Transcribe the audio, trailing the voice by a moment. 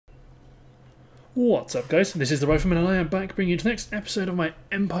What's up guys, this is the Rifleman and I am back bringing you to the next episode of my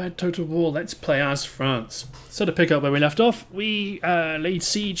Empire Total War Let's Play as France. So to pick up where we left off, we laid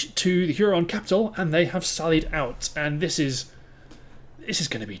siege to the Huron capital and they have sallied out, and this is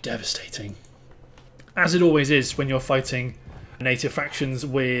going to be devastating. As it always is when you're fighting native factions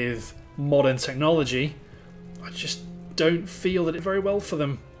with modern technology. I just don't feel that it's very well for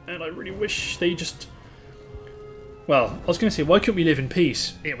them, and I really wish they just... Well, I was going to say, why couldn't we live in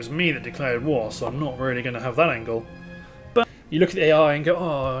peace? It was me that declared war, so I'm not really going to have that angle. But you look at the AI and go,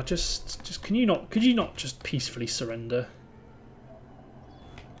 oh, just could you not just peacefully surrender?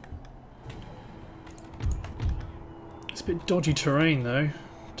 It's a bit dodgy terrain though.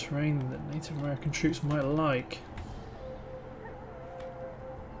 Terrain that Native American troops might like.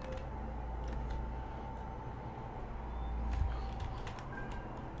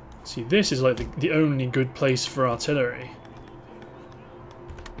 See, this is like the only good place for artillery.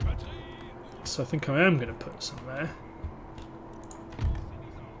 So I think I am going to put some there.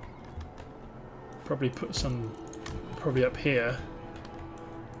 Probably put some up here.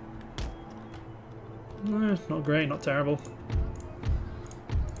 No, not great, not terrible.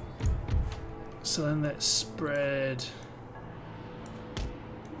 So then let's spread...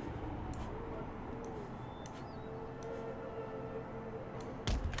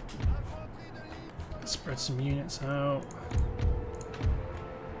 Spread some units out.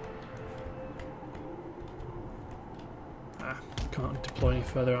 Can't deploy any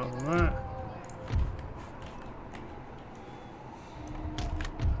further out than that.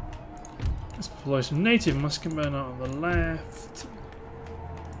 Let's deploy some native musketmen out on the left.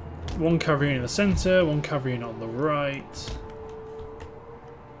 One cavalry unit in the centre, one cavalry unit on the right.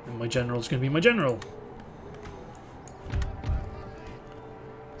 And my general's going to be my general.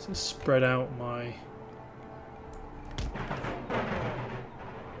 So spread out my...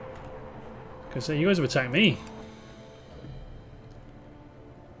 Because you guys have attacked me.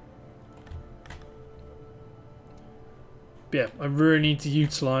 But yeah, I really need to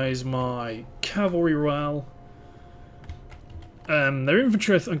utilise my cavalry well. Their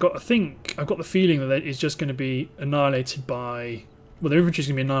infantry, I think I've got the feeling that it's just going to be annihilated by... Well, their infantry is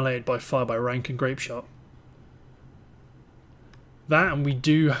going to be annihilated by fire by rank and grape shot. That, and we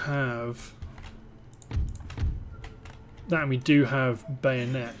do have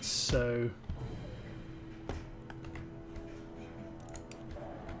bayonets, so...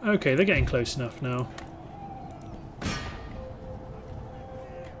 Okay, they're getting close enough now.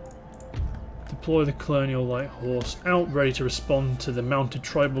 Deploy the Colonial Light Horse out, ready to respond to the mounted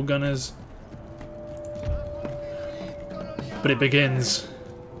tribal gunners. But it begins.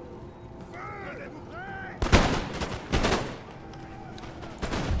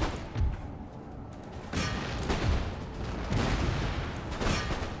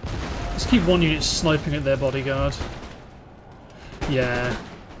 Let's keep one unit sniping at their bodyguard. Yeah.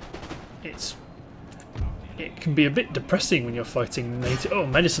 It can be a bit depressing when you're fighting native... Oh,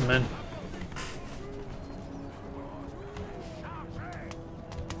 medicine men.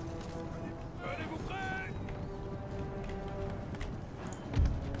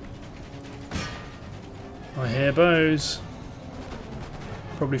 I hear bows.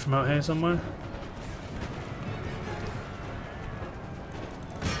 Probably from out here somewhere.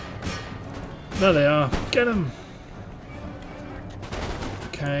 There they are. Get them!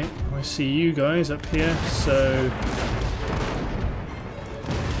 Okay, I see you guys up here, so...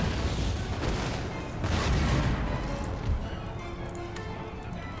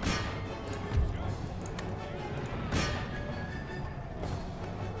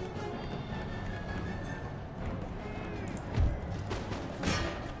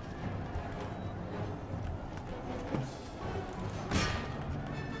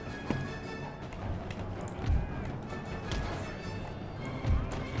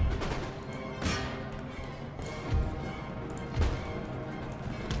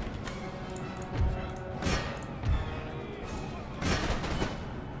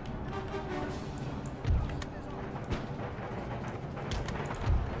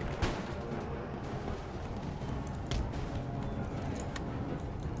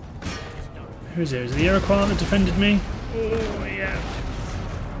 Who's there? Is it the Iroquois that defended me? Oh, yeah.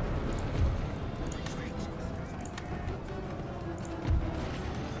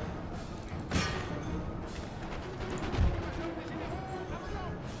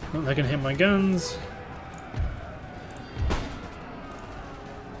 Well, they can hit my guns.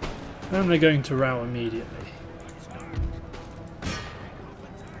 And they're going to rout immediately.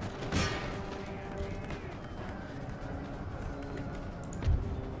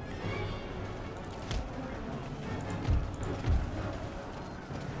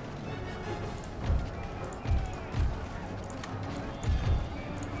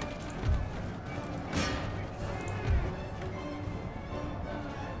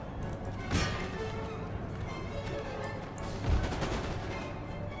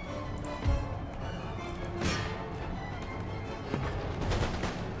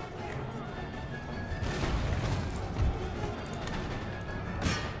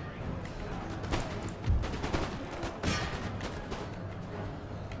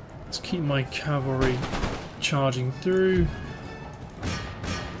 Let's keep my cavalry charging through.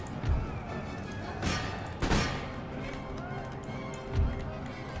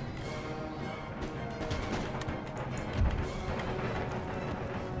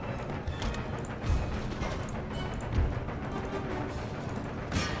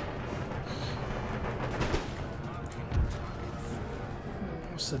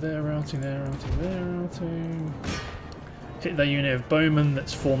 So they're routing, they're routing, they're routing. Hit that unit of bowmen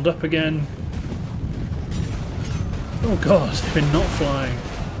that's formed up again. Oh god, they've been not flying.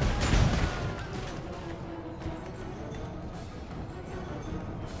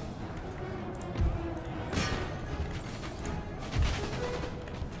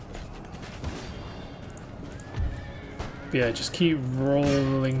 But yeah, just keep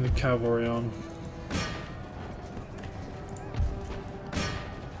rolling the cavalry on.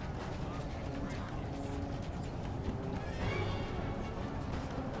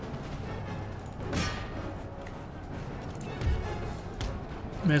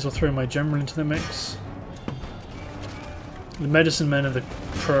 May as well throw my general into the mix. The medicine men are the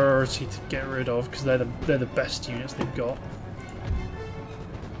priority to get rid of because they're the best units they've got.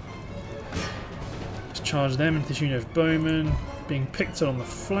 Let's charge them into this unit of bowmen, being picked on the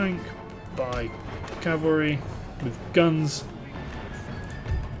flank by cavalry with guns.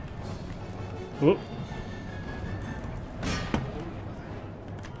 Whoop.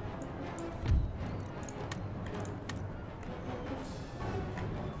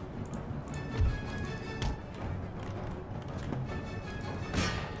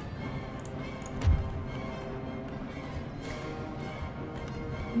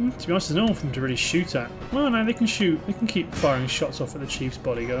 To be honest, there's no one for them to really shoot at. Oh no, they can shoot. They can keep firing shots off at the chief's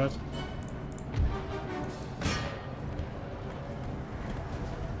bodyguard.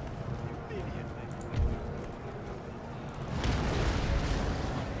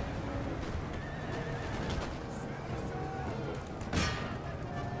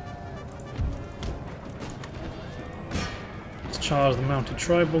 Let's charge the mounted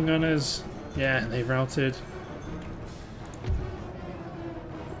tribal gunners. Yeah, they've routed.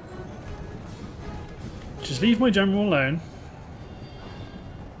 Just leave my general alone.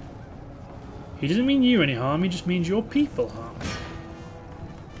 He doesn't mean you any harm, he just means your people harm.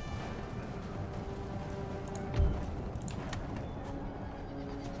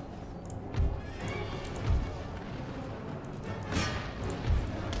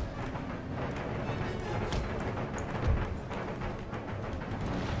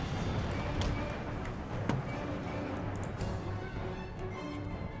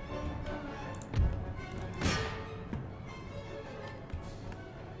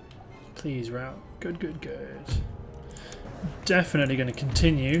 Please route. Good, good, good. Definitely going to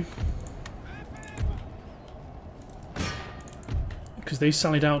continue. Because they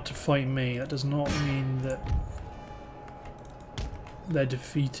sallied out to fight me. That does not mean that they're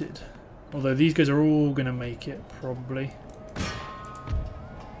defeated. Although these guys are all going to make it, probably.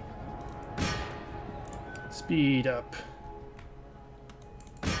 Speed up.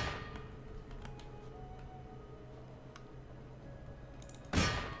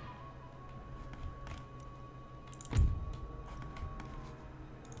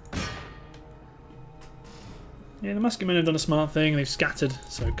 Yeah, the musketmen have done a smart thing. They've scattered,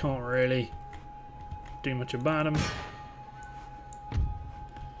 so can't really do much about them.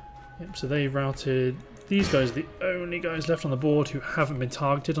 Yep, so they've routed. These guys are the only guys left on the board who haven't been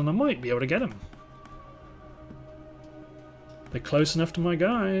targeted, and I might be able to get them. They're close enough to my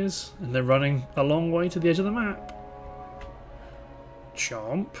guys, and they're running a long way to the edge of the map.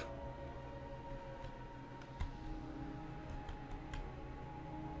 Chomp.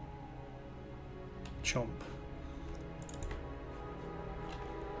 Chomp.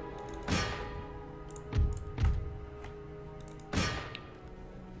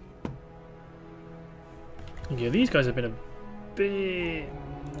 Yeah, these guys have been a bit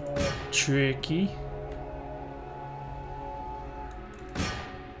more tricky.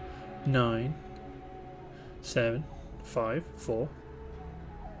 9, 7, 5, 4,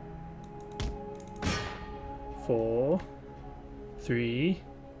 4, 3.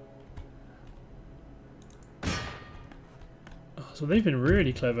 Oh, so they've been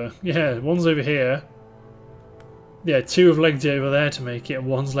really clever. Yeah, one's over here. Yeah, 2 have legged over there to make it, and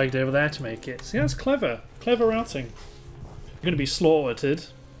 1's legged over there to make it. See, that's clever. Clever routing. You're going to be slaughtered.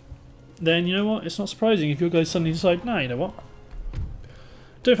 Then, you know what? It's not surprising if your guys suddenly decide, nah, you know what?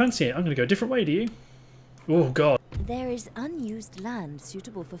 Don't fancy it. I'm going to go a different way, do you? Oh, God. There is unused land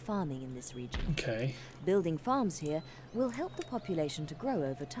suitable for farming in this region. Okay. Building farms here will help the population to grow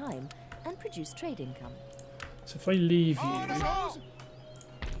over time and produce trade income. So if I leave you...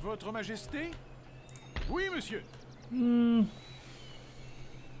 Votre Majesté? Oui, monsieur. Oui?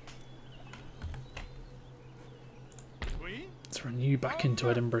 Let's run you back into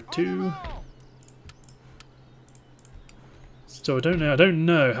Edinburgh too. So I don't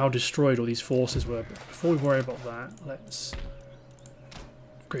know how destroyed all these forces were, but before we worry about that, let's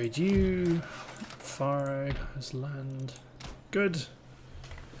upgrade you. Faro has land. Good.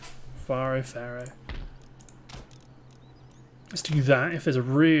 Pharaoh. Let's do that if there's a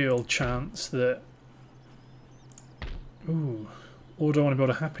real chance that... Ooh. Or do I want to build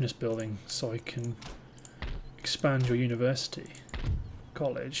a happiness building so I can expand your university?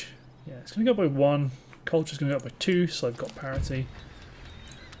 College. Yeah, it's going to go up by 1. Culture's going to go up by 2, so I've got parity.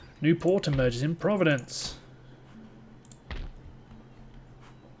 New port emerges in Providence.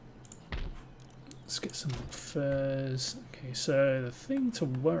 Let's get some more furs. Okay, so the thing to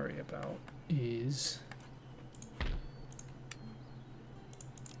worry about is...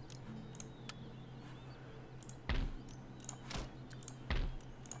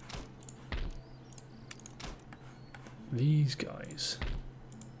 these guys.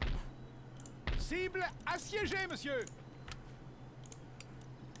 Cible assiégée, monsieur.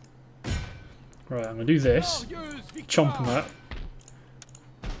 Right, I'm going to do this. Chomp them up.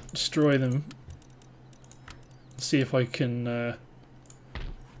 Destroy them. See if I can...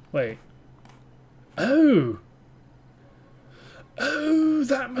 wait. Oh! Oh,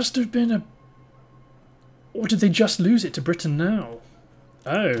 that must have been a... Or did they just lose it to Britain now?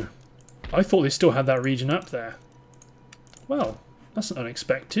 Oh. I thought they still had that region up there. Well, that's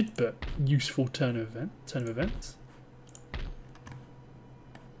unexpected, but useful turn of events.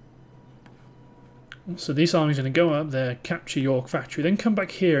 So these armies are going to go up there, capture York Factory, then come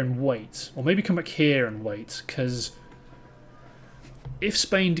back here and wait. Or maybe come back here and wait, because if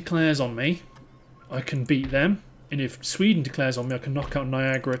Spain declares on me, I can beat them. And if Sweden declares on me, I can knock out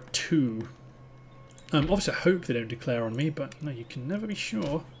Niagara too. Obviously I hope they don't declare on me, but you know, you can never be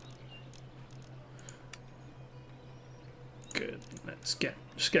sure. Good. Let's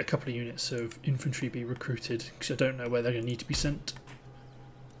just get a couple of units of infantry be recruited, because I don't know where they're going to need to be sent.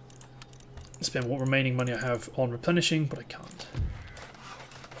 Spend what remaining money I have on replenishing, but I can't.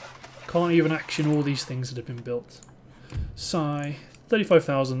 Can't even action all these things that have been built. Sigh.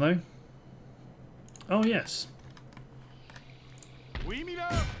 35,000 though. Oh yes. Oui,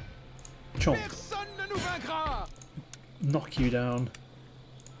 Miller. Chomp. Personne ne nous vaincra. Knock you down.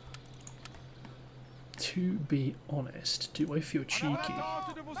 To be honest, do I feel cheeky?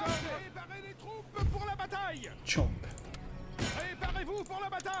 Chomp. Préparez-vous pour la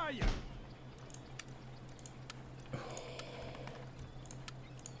bataille.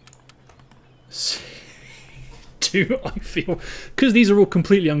 Do I feel... Because these are all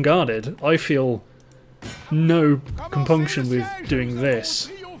completely unguarded, I feel no compunction with doing this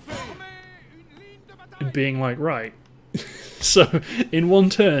and being like, right. So, in one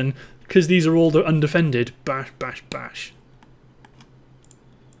turn, because these are all undefended, bash, bash, bash.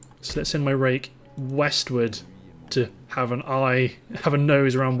 So let's send my rake westward to have an eye, have a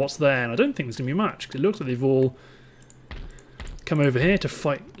nose around what's there, and I don't think there's going to be much, because it looks like they've all come over here to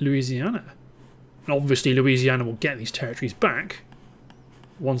fight Louisiana. And obviously Louisiana will get these territories back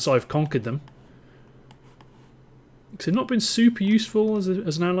once I've conquered them. Because they've not been super useful as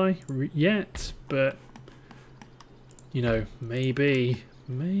an ally yet, but you know, maybe.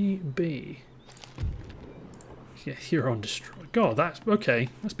 Yeah, Huron destroyed. God, that's okay.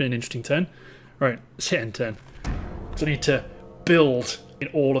 That's been an interesting turn. Right, let's hit end turn. So I need to build in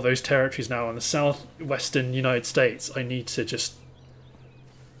all of those territories now in the southwestern United States. I need to just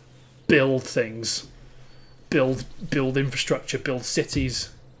build things, build infrastructure, build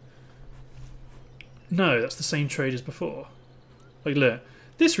cities. No, that's the same trade as before. Like, look,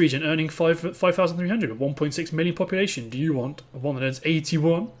 this region earning 5,300 and 1.6 million population. Do you want one that earns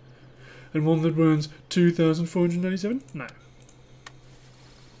 81 and one that earns 2,497? No.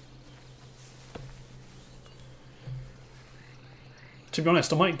 To be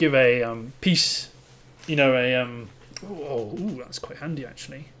honest, I might give a peace, you know, ooh, that's quite handy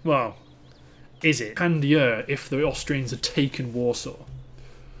actually. Well, is it handier if the Austrians had taken Warsaw?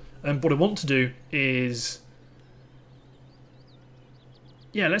 And what I want to do is,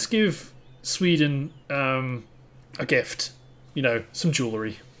 yeah, let's give Sweden a gift. You know, some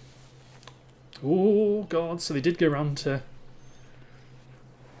jewellery. Oh God! So they did go round to.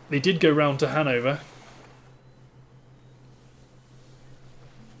 They did go round to Hanover.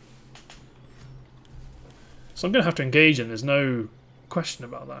 So I'm going to have to engage in. There's no question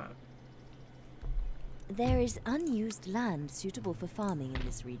about that. There is unused land suitable for farming in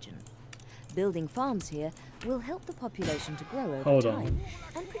this region. Building farms here will help the population to grow over time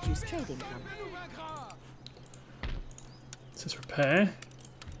and reduce trade income. It says repair,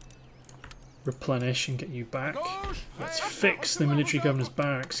 replenish and get you back. Let's fix the military governor's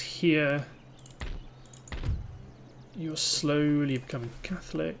barracks here. You're slowly becoming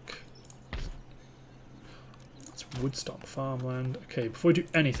Catholic. It's Woodstock farmland. Okay, before we do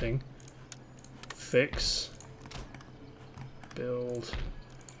anything, fix, build,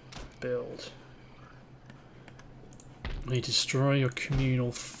 build. You need to destroy your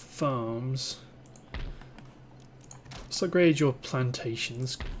communal farms. Let's upgrade your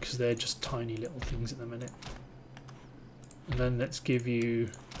plantations because they're just tiny little things at the minute. And then let's give you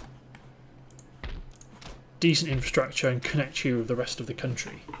decent infrastructure and connect you with the rest of the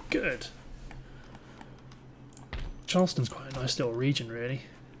country. Good. Charleston's quite a nice little region, really.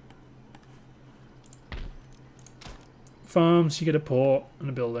 Farms, you get a port and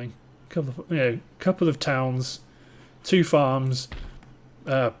a building. Couple of towns, 2 farms,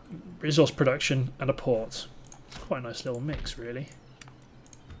 resource production, and a port. It's quite a nice little mix, really.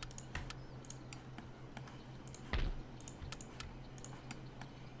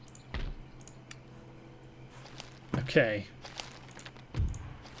 Okay.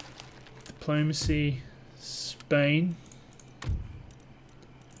 Diplomacy, Spain.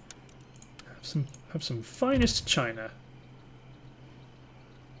 Have some finest china.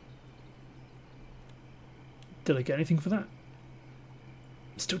 Did I get anything for that?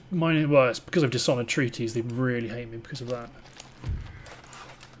 Still minor. Well, it's because I've dishonoured treaties. They really hate me because of that.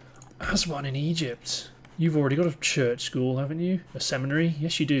 As one in Egypt. You've already got a church school, haven't you? A seminary?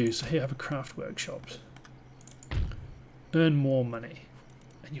 Yes, you do. So here, have a craft workshop. Earn more money.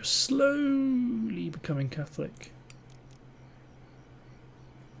 And you're slowly becoming Catholic.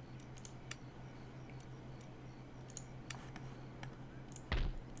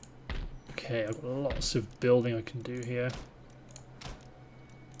 Okay, I've got lots of building I can do here.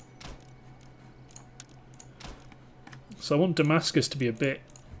 So I want Damascus to be a bit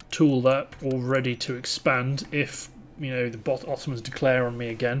tooled up or ready to expand if, you know, the Ottomans declare on me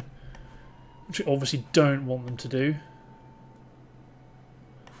again. Which I obviously don't want them to do.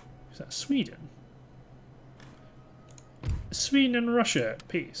 Is that Sweden? Sweden and Russia at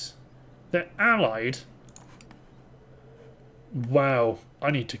peace. They're allied. Wow,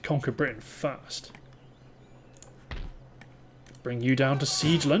 I need to conquer Britain fast. Bring you down to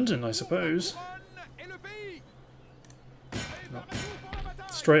siege London, I suppose. No.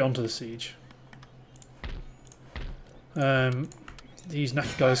 Straight onto the siege. These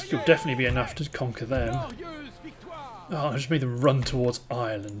knack guys could definitely be enough to conquer them. Oh, I just made them run towards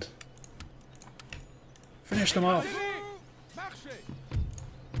Ireland. Finish them off.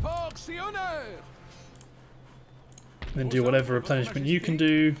 Then do whatever replenishment you can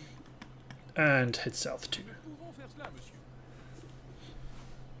do, and head south too.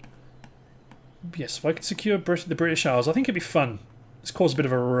 Yes, if I could secure the British Isles, I think it'd be fun. It's caused a bit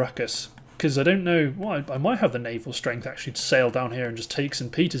of a ruckus, because I don't know, well, I might have the naval strength actually to sail down here and just take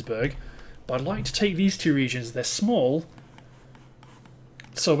St. Petersburg, but I'd like to take these 2 regions. They're small,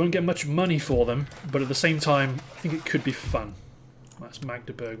 so I won't get much money for them, but at the same time, I think it could be fun. That's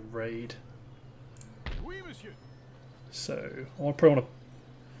Magdeburg raid. So, I probably want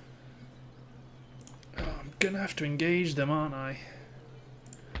to... Oh, I'm going to have to engage them, aren't I?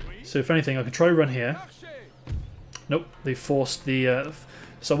 So if anything, I could try run here. Nope, they forced the...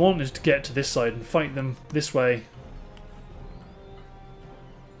 so I wanted to get to this side and fight them this way.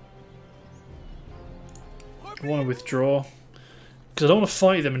 I want to withdraw. Because I don't want to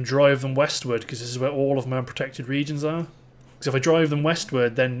fight them and drive them westward, because this is where all of my unprotected regions are. Because if I drive them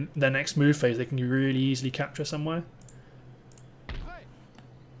westward, then their next move phase they can really easily capture somewhere.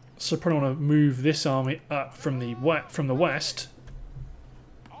 So I probably want to move this army up from the west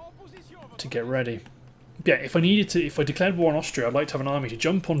to get ready. Yeah, if I declared war on Austria, I'd like to have an army to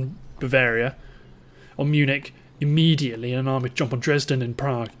jump on Bavaria, on Munich immediately, and an army to jump on Dresden and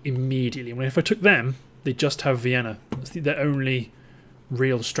Prague immediately. And if I took them, they'd just have Vienna. That's their only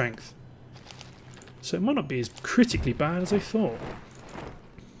real strength. So it might not be as critically bad as I thought.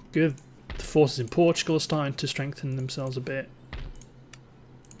 Good. The forces in Portugal are starting to strengthen themselves a bit.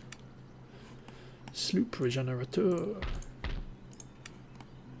 Sloop Regenerateur.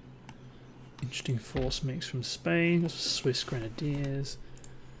 Interesting force mix from Spain. Swiss Grenadiers.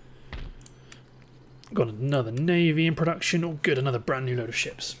 Got another navy in production. Oh good, another brand new load of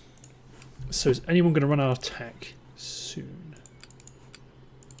ships. So is anyone going to run out of tech soon?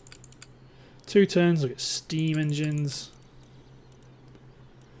 2 turns, look at steam engines.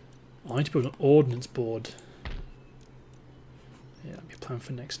 I need to build an ordnance board. Yeah, that'll be a plan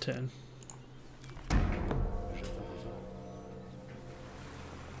for next turn.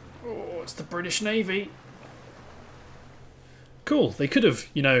 Oh, it's the British Navy. Cool. They could have,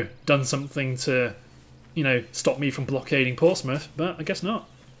 you know, done something to, you know, stop me from blockading Portsmouth, but I guess not.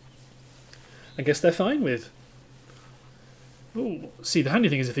 I guess they're fine with. Oh, see, the handy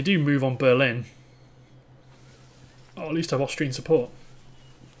thing is if they do move on Berlin, I'll at least have Austrian support.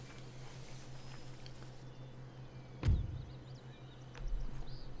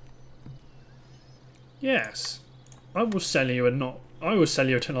 Yes, I will sell you a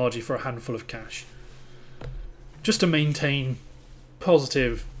technology for a handful of cash, just to maintain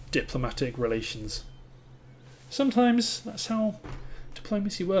positive diplomatic relations. Sometimes that's how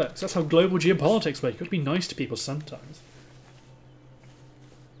diplomacy works. That's how global geopolitics work. You've got to be nice to people sometimes.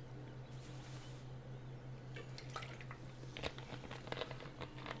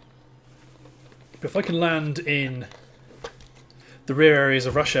 But if I can land in the rear areas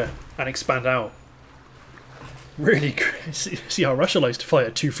of Russia and expand out, really see how Russia likes to fight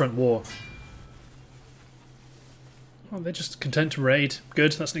a two-front war. Well, they're just content to raid.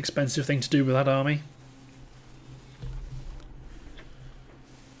 Good, that's an expensive thing to do with that army.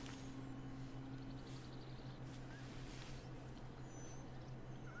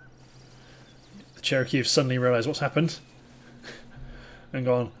 The Cherokee have suddenly realised what's happened and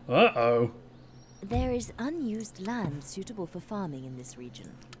gone, uh-oh. There is unused land suitable for farming in this region.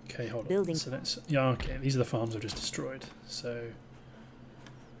 Okay, hold on. Building. So that's, yeah, okay, these are the farms I've just destroyed. So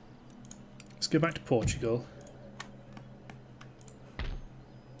let's go back to Portugal.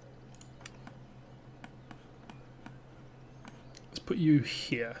 Let's put you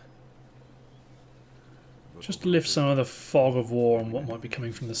here. Just to lift some of the fog of war and what might be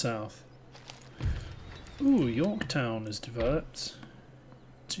coming from the south. Ooh, Yorktown is developed.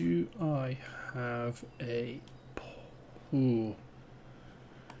 Do I have a... Ooh.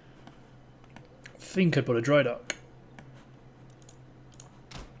 I think I'd put a dry dock.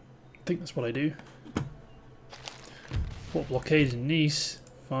 I think that's what I do. Port blockade in Nice.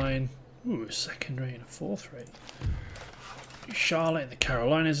 Fine. Ooh, a second rate and a fourth rate. Charlotte in the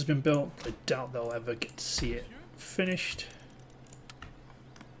Carolinas has been built. I doubt they'll ever get to see it finished.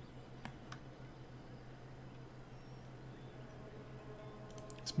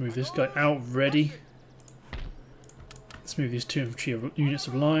 Let's move this guy out ready. Let's move these two infantry units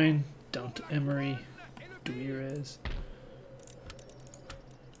of line down to Emery, Duires.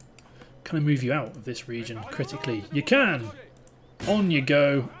 Can I move you out of this region critically? You can! On you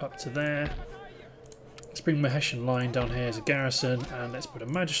go, up to there. Let's bring my Hessian line down here as a garrison, and let's put a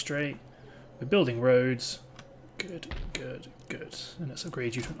magistrate. We're building roads. Good, good, good. And let's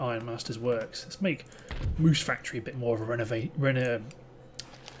upgrade you to an Ironmaster's Works. Let's make Moose Factory a bit more of a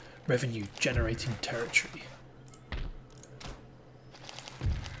revenue generating territory.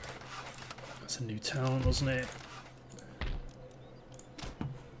 That's a new town, wasn't it?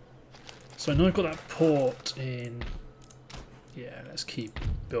 So I know I've got that port in. Yeah, let's keep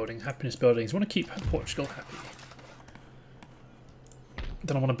building happiness buildings. I want to keep Portugal happy.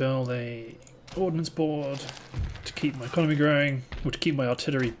 Then I want to build a ordnance board to keep my economy growing, or to keep my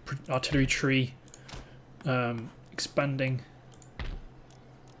artillery tree expanding.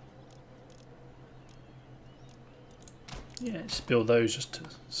 Yeah, just build those just to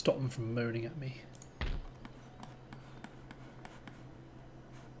stop them from moaning at me.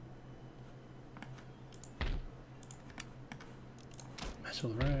 Metal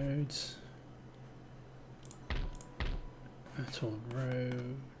roads. Metal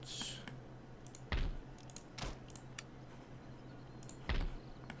roads.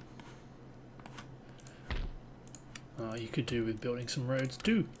 Oh, you could do with building some roads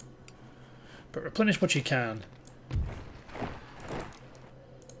too. But replenish what you can.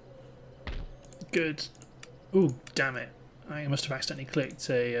 Good. Ooh, damn it. I must have accidentally clicked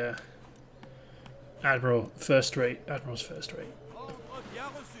a Admiral's first rate.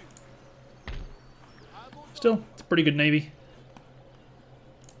 Still, it's a pretty good navy.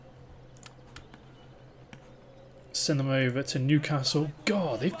 Send them over to Newcastle.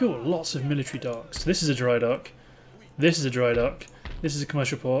 God, they've built lots of military docks. This is a dry dock. This is a dry dock. This is a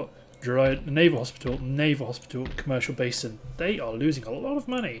commercial port. Naval hospital, commercial basin. They are losing a lot of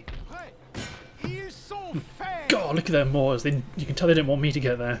money. God, look at their moors. You can tell they didn't want me to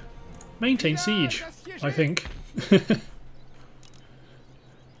get there. Maintain siege, I think. That's going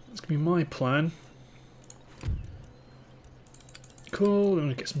to be my plan. Cool, I'm going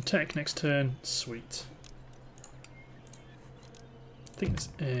to get some tech next turn. Sweet. I think that's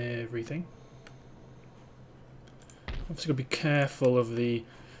everything. Obviously got to be careful of the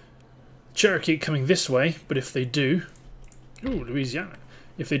Cherokee coming this way, but if they do... Ooh, Louisiana.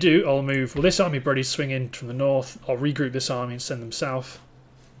 If they do, I'll move... Well, this army already swing in from the north. I'll regroup this army and send them south.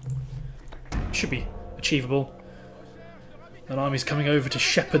 Should be achievable. An army's coming over to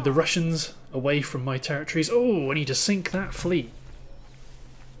shepherd the Russians away from my territories. Oh, I need to sink that fleet.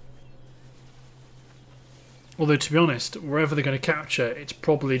 Although, to be honest, wherever they're going to capture, it's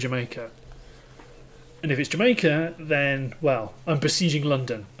probably Jamaica. And if it's Jamaica, then, well, I'm besieging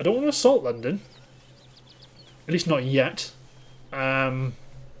London. I don't want to assault London. At least not yet. But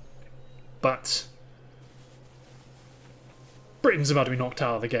Britain's about to be knocked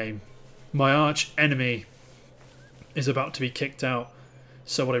out of the game. My arch enemy is about to be kicked out.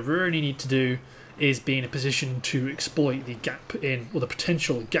 So what I really need to do is be in a position to exploit the gap in, or the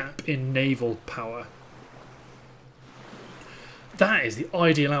potential gap in naval power. That is the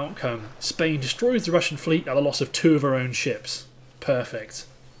ideal outcome. Spain destroys the Russian fleet at the loss of 2 of her own ships. Perfect.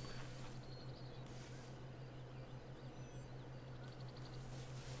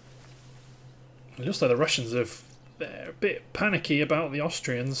 It looks like the Russians they're a bit panicky about the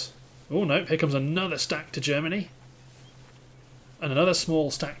Austrians. Oh no, here comes another stack to Germany. And another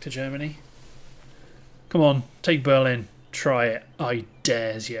small stack to Germany. Come on, take Berlin. Try it. I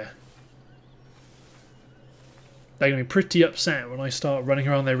dares you. They're going to be pretty upset when I start running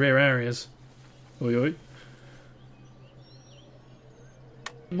around their rear areas. Oi oi.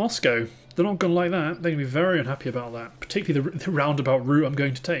 Moscow. They're not going to like that. They're going to be very unhappy about that. Particularly the roundabout route I'm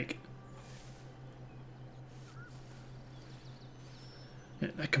going to take. Yeah,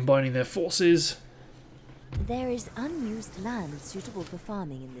 they're combining their forces. There is unused land suitable for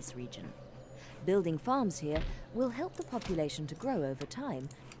farming in this region. Building farms here will help the population to grow over time.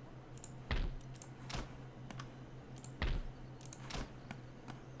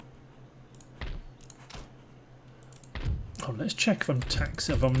 Oh, let's check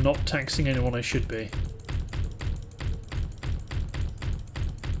if I'm not taxing anyone I should be.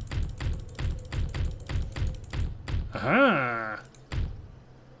 Aha!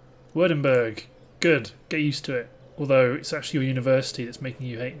 Wurttemberg. Good. Get used to it. Although it's actually your university that's making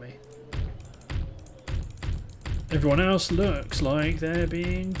you hate me. Everyone else looks like they're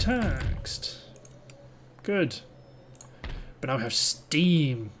being taxed. Good. But now we have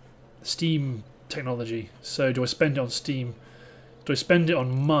steam. Steam technology. So do I spend it on steam? Do I spend it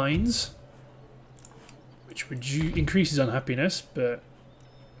on mines? Which increases unhappiness, but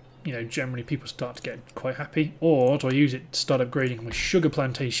you know, generally people start to get quite happy. Or do I use it to start upgrading my sugar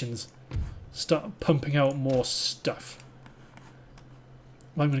plantations? Start pumping out more stuff.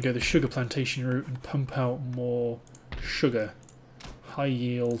 I'm going to go the sugar plantation route and pump out more sugar. High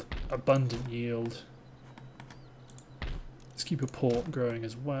yield, abundant yield. Let's keep a port growing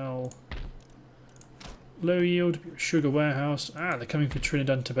as well. Low yield, sugar warehouse. Ah, they're coming for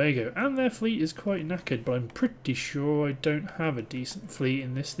Trinidad and Tobago. And their fleet is quite knackered, but I'm pretty sure I don't have a decent fleet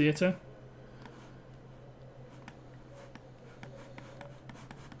in this theatre.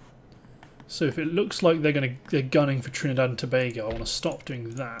 So if it looks like they're gunning for Trinidad and Tobago, I want to stop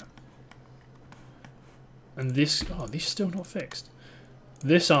doing that. And this, oh, these are still not fixed.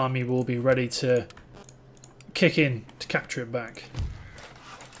 This army will be ready to kick in to capture it back.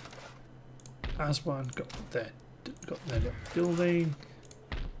 Aswan got their building.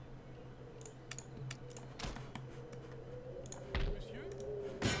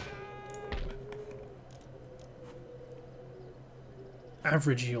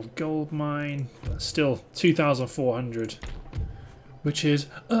 Average yield gold mine, but still 2,400, which is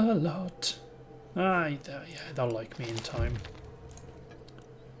a lot. Yeah, they'll like me in time.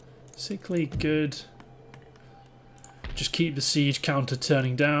 Sickly, good. Just keep the siege counter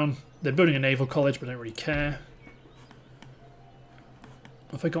turning down. They're building a naval college, but I don't really care.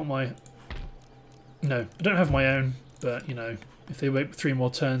 If I got my... No, I don't have my own, but, you know, if they wait 3 more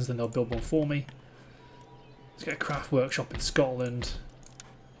turns, then they'll build one for me. Let's get a craft workshop in Scotland.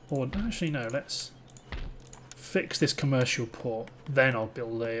 Or, actually, no, let's fix this commercial port. Then I'll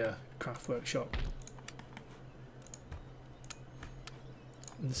build a craft workshop.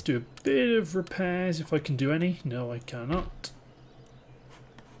 Let's do a bit of repairs, if I can do any. No, I cannot.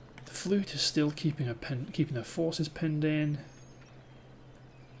 The flute is still keeping their forces penned in.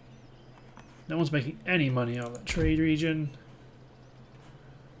 No one's making any money out of that trade region.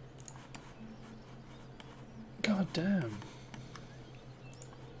 God damn.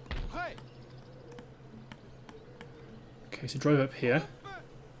 Okay, so drive up here.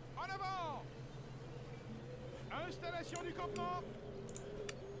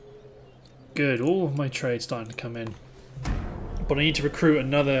 Good, all of my trade's starting to come in. But I need to recruit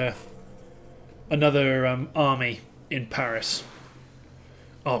another army in Paris.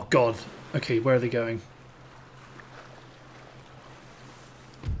 Oh god. Okay, where are they going?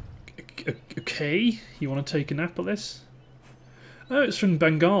 Okay, you want to take a nap at this? Oh, it's from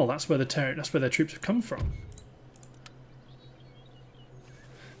Bengal. That's where their troops have come from.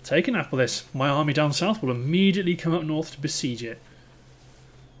 Take Annapolis. My army down south will immediately come up north to besiege it.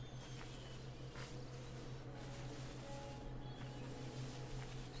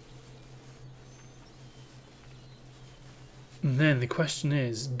 And then the question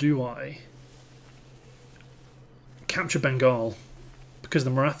is, do I capture Bengal? Because the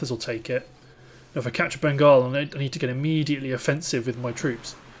Marathas will take it. If I capture Bengal, I need to get immediately offensive with my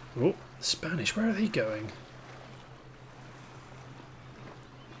troops. Oh, the Spanish, where are they going?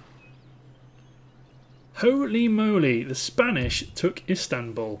 Holy moly, the Spanish took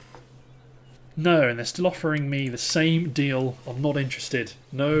Istanbul. No, and they're still offering me the same deal. I'm not interested.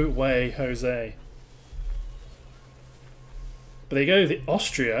 No way, Jose. But there you go,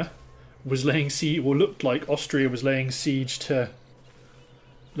 Austria was laying siege, or looked like Austria was laying siege to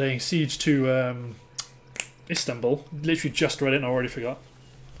Istanbul. Literally just read it and I already forgot.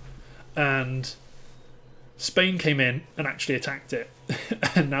 And Spain came in and actually attacked it.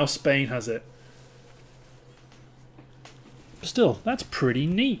 And now Spain has it. But still, that's pretty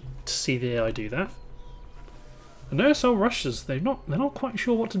neat to see the AI do that. And notice how Russia's, they're not quite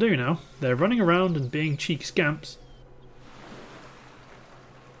sure what to do now. They're running around and being cheeky scamps.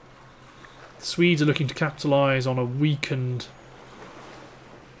 The Swedes are looking to capitalise on a weakened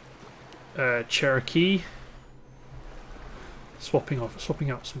Cherokee. Swapping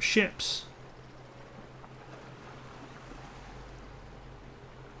out some ships.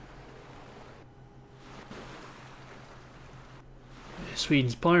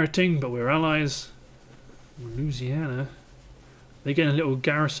 Sweden's pirating, but we're allies. Louisiana. They're getting a little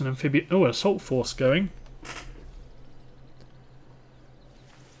garrison amphibian. Oh, an assault force going.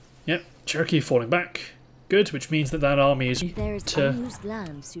 Yep, Cherokee falling back. Good, which means that army is There is unused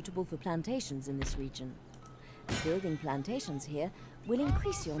land suitable for plantations in this region. Building plantations here will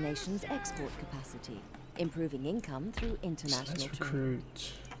increase your nation's export capacity, improving income through international let's trade.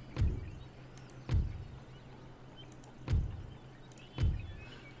 recruit.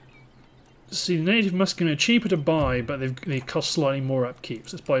 See, the native muskemen are cheaper to buy, but they cost slightly more upkeep.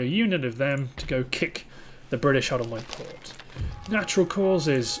 So let's buy a unit of them to go kick the British out of my port. Natural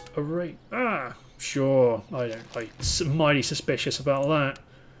causes, a rate. Ah, sure. I'm mighty suspicious about that.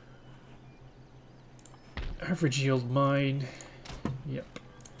 Average yield mine. Yep.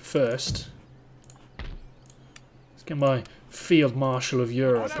 First, let's get my Field Marshal of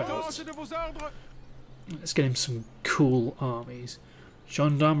Europe out. Let's get him some cool armies.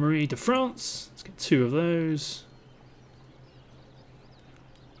 Gendarmerie de France. Let's get 2 of those.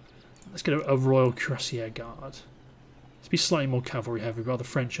 Let's get a Royal Cuirassier Guard. Let's be slightly more cavalry heavy, rather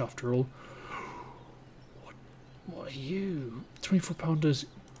French after all. What are you? 24-pounders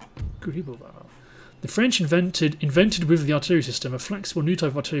Gribeauval. The French invented with the artillery system a flexible new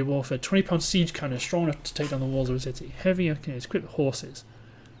type of artillery warfare. 20-pound siege cannon strong enough to take down the walls of a city. Heavy, okay, it's equipped with horses.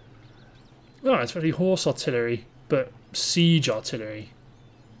 Oh, it's really horse artillery, but siege artillery.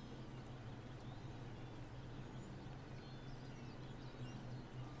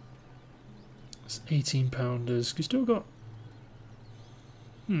 It's 18-pounders. You still got...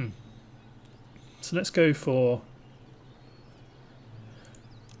 So let's go for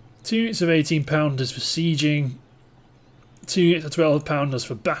 2 units of 18-pounders for sieging, 2 units of 12-pounders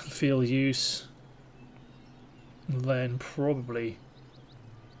for battlefield use, and then probably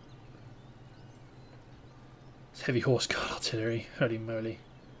heavy horse guard artillery. Holy moly.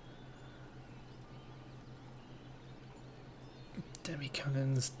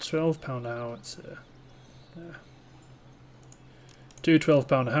 Demi-cannons, 12-pounder howitzer. 2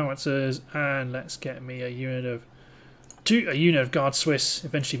 12-pounder howitzers, and let's get me a unit of Guard Swiss,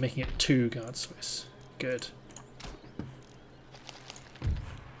 eventually making it 2 Guard Swiss. Good.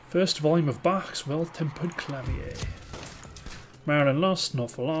 First volume of Bach's Well-Tempered Clavier. Maryland lost,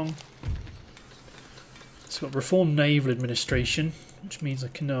 not for long. It's got Reformed Naval Administration, which means I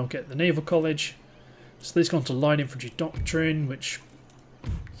can now get the Naval College. So this has gone to Light Infantry Doctrine, which,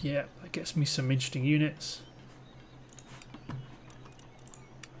 yeah, that gets me some interesting units.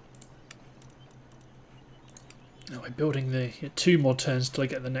 Now we're building the 2 more turns till I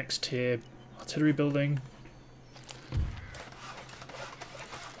get the next tier artillery building.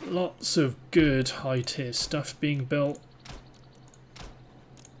 Lots of good high tier stuff being built.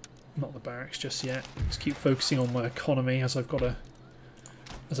 Not the barracks just yet. Let's keep focusing on my economy as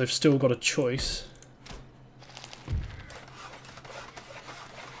I've still got a choice.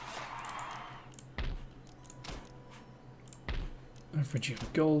 Average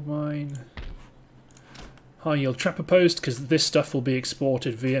gold mine. High yield trapper post, because this stuff will be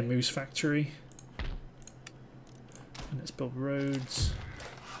exported via Moose Factory. And let's build roads.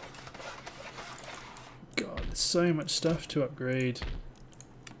 God, there's so much stuff to upgrade.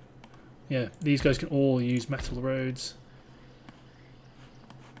 Yeah, these guys can all use metal roads.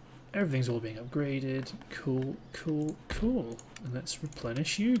 Everything's all being upgraded. Cool, cool, cool. And let's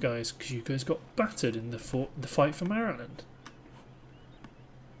replenish you guys, because you guys got battered in the fight for Maryland.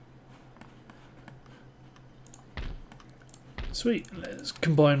 Sweet, let's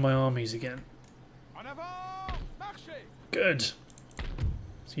combine my armies again. En avant, marchez. Good.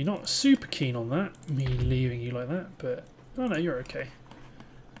 So you're not super keen on that, me leaving you like that, but... Oh no, you're okay.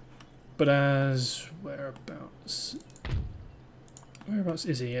 But as... Whereabouts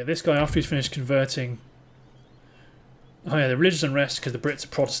is he? Yeah, this guy, after he's finished converting... Oh yeah, the religious unrest because the Brits are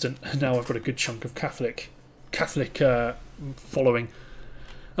Protestant, and now I've got a good chunk of Catholic following.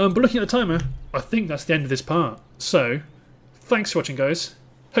 But looking at the timer, I think that's the end of this part. So, thanks for watching, guys.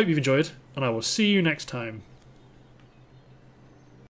 Hope you've enjoyed, and I will see you next time.